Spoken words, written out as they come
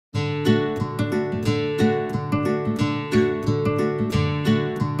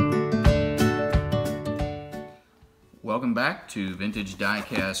Welcome back to Vintage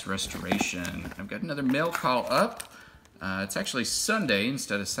Diecast Restoration. I've got another mail call up. It's actually Sunday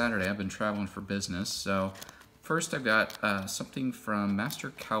instead of Saturday. I've been traveling for business. So first I've got something from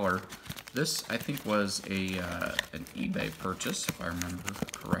Master Keller. This I think was an eBay purchase, if I remember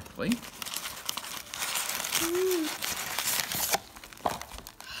correctly.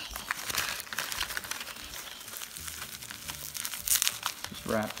 It's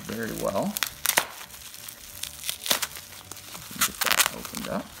wrapped very well. Get that opened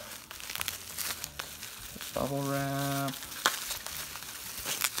up. Bubble wrap.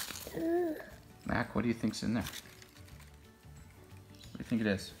 Mac, what do you think's in there? What do you think it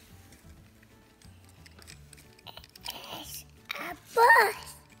is? It's a bus.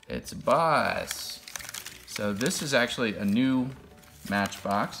 It's a bus. So this is actually a new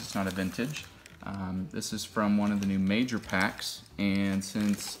Matchbox. It's not a vintage. This is from one of the new major packs, and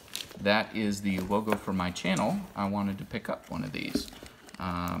since that is the logo for my channel, I wanted to pick up one of these.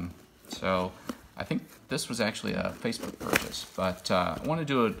 So I think this was actually a Facebook purchase, but I want to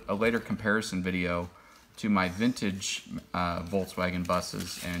do a later comparison video to my vintage Volkswagen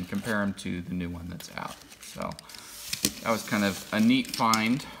buses and compare them to the new one that's out. So that was kind of a neat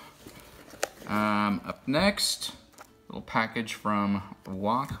find. Up next, a little package from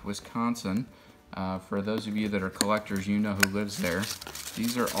Wauk, Wisconsin. For those of you that are collectors, you know who lives there.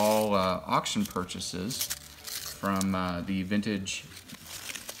 These are all auction purchases from the Vintage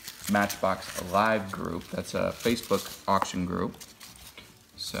Matchbox Live group. That's a Facebook auction group.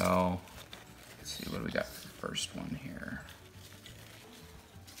 So let's see, what do we got for the first one here?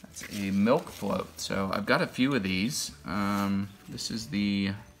 That's a milk float. So I've got a few of these. This is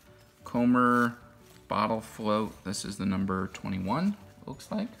the Comer bottle float. This is the number 21,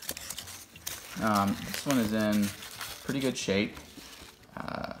 looks like. This one is in pretty good shape.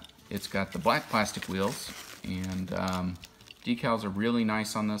 It's got the black plastic wheels, and decals are really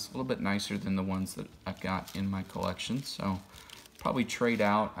nice on this, a little bit nicer than the ones that I've got in my collection, so probably trade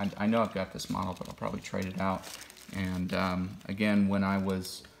out. I know I've got this model, but I'll probably trade it out. And again, when I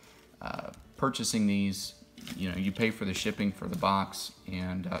was purchasing these, you know, you pay for the shipping for the box,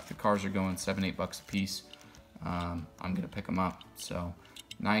 and the cars are going $7-8 a piece. I'm gonna pick them up, so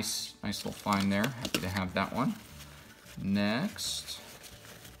nice little find there. Happy to have that one. Next.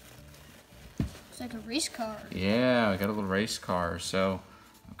 It's like a race car. Yeah, I got a little race car. So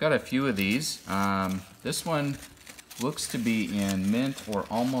I've got a few of these. This one looks to be in mint or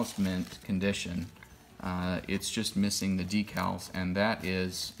almost mint condition. It's just missing the decals, and that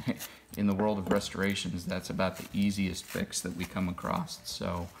is, in the world of restorations, that's about the easiest fix that we come across.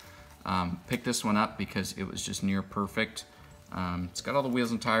 So picked this one up because it was just near perfect. It's got all the wheels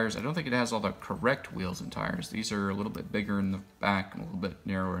and tires. I don't think it has all the correct wheels and tires. These are a little bit bigger in the back and a little bit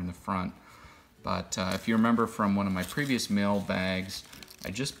narrower in the front. But if you remember from one of my previous mail bags,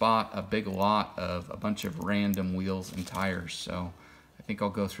 I just bought a big lot of a bunch of random wheels and tires. So I think I'll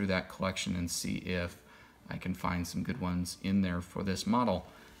go through that collection and see if I can find some good ones in there for this model.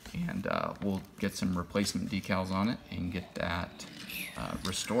 And we'll get some replacement decals on it and get that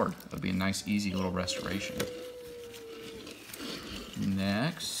restored. It'll be a nice, easy little restoration.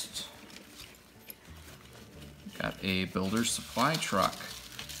 Next, got a builder's supply truck.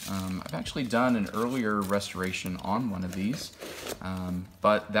 I've actually done an earlier restoration on one of these,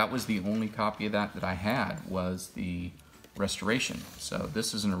 but that was the only copy of that I had, was the restoration. So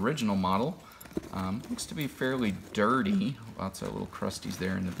this is an original model. Looks to be fairly dirty. Lots of little crusties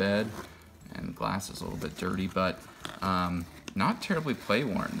there in the bed, and the glass is a little bit dirty, but not terribly play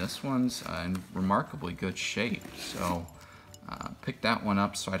worn. This one's in remarkably good shape. So pick that one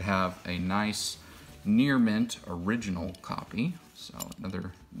up so I'd have a nice near mint original copy. So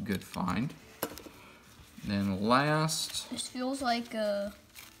another good find. Then last, This feels like a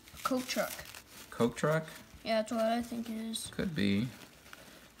Coke truck. Coke truck? Yeah, that's what I think it is. Could be.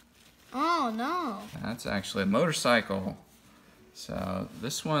 Oh no. That's actually a motorcycle. So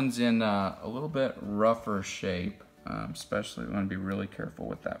this one's in a little bit rougher shape. Especially want to be really careful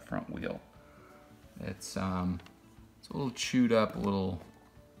with that front wheel. It's a little chewed up, a little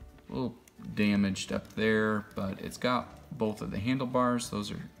damaged up there, but it's got both of the handlebars.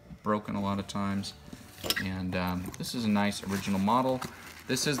 Those are broken a lot of times. And this is a nice original model.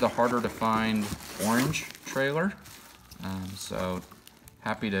 This is the harder to find orange trailer. So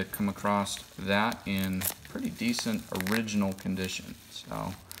happy to come across that in pretty decent original condition.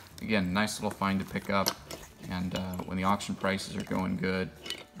 So again, nice little find to pick up. And when the auction prices are going good,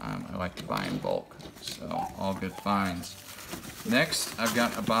 I like to buy in bulk. So all good finds. Next, I've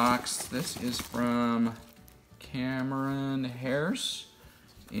got a box. This is from Cameron Harris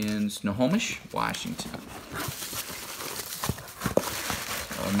in Snohomish, Washington.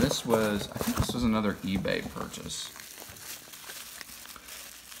 And this was, I think this was another eBay purchase.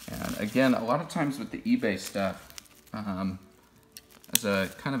 And again, a lot of times with the eBay stuff, as a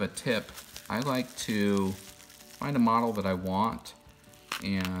kind of a tip, I like to find a model that I want,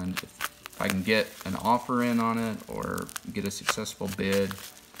 and if I can get an offer in on it or get a successful bid,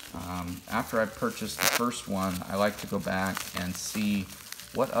 after I've purchased the first one, I like to go back and see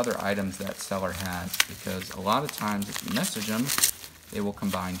what other items that seller has, because a lot of times if you message them, they will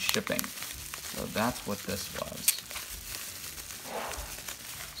combine shipping. So that's what this was.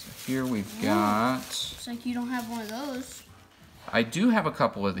 So here we've got... Looks like you don't have one of those. I do have a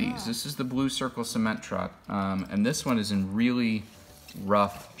couple of these. This is the Blue Circle cement truck, and this one is in really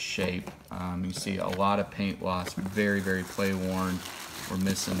rough shape. You see a lot of paint loss, very, very play worn. We're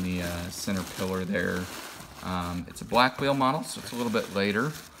missing the center pillar there. It's a black wheel model, so it's a little bit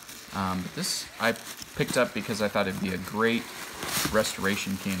later. But this I picked up because I thought it'd be a great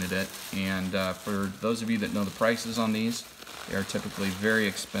restoration candidate. And for those of you that know the prices on these, they are typically very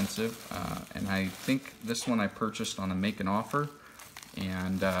expensive. And I think this one I purchased on a make an offer.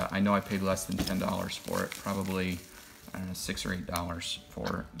 And I know I paid less than $10 for it, probably $6 or $8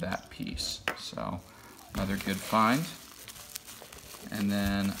 for that piece. So another good find. And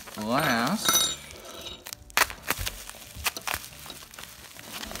then last,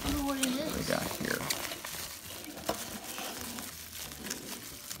 What is this? what we got here?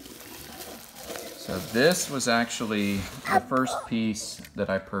 So this was actually the first piece that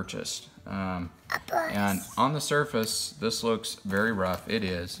I purchased. And on the surface, this looks very rough. It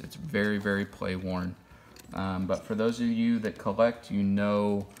is. It's very, very play worn. But for those of you that collect, you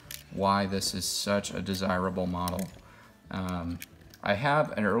know why this is such a desirable model. I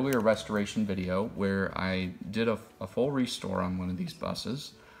have an earlier restoration video where I did a full restore on one of these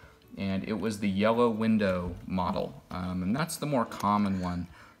buses, and it was the yellow window model, and that's the more common one.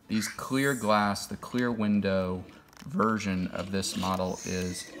 These clear glass, the clear window version of this model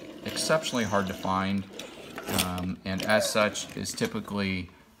is exceptionally hard to find, and as such is typically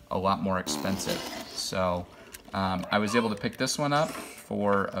a lot more expensive. So I was able to pick this one up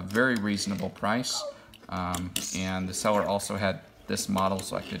for a very reasonable price, and the seller also had this model,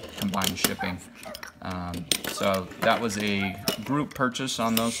 so I could combine shipping. So that was a group purchase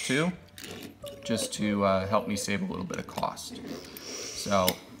on those two, just to help me save a little bit of cost. So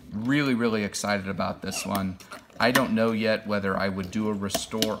really, really excited about this one. I don't know yet whether I would do a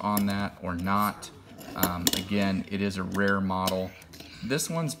restore on that or not. Again, it is a rare model. This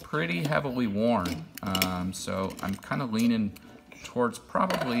one's pretty heavily worn, so I'm kind of leaning towards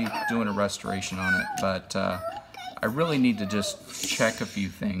probably doing a restoration on it, but I really need to just check a few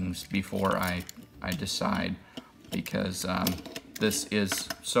things before I decide, because this is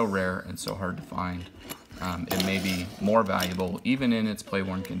so rare and so hard to find. It may be more valuable, even in its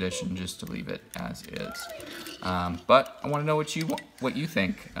play-worn condition, just to leave it as is. But I want to know what you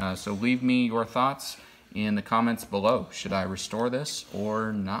think. So leave me your thoughts in the comments below. Should I restore this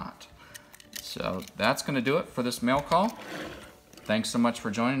or not? So that's going to do it for this mail call. Thanks so much for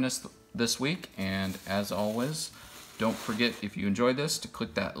joining us this week, and as always, don't forget, if you enjoyed this, to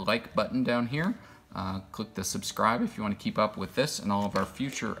click that like button down here. Click the subscribe if you want to keep up with this and all of our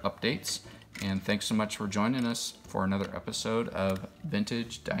future updates. And thanks so much for joining us for another episode of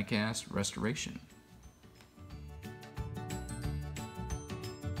Vintage Diecast Restoration.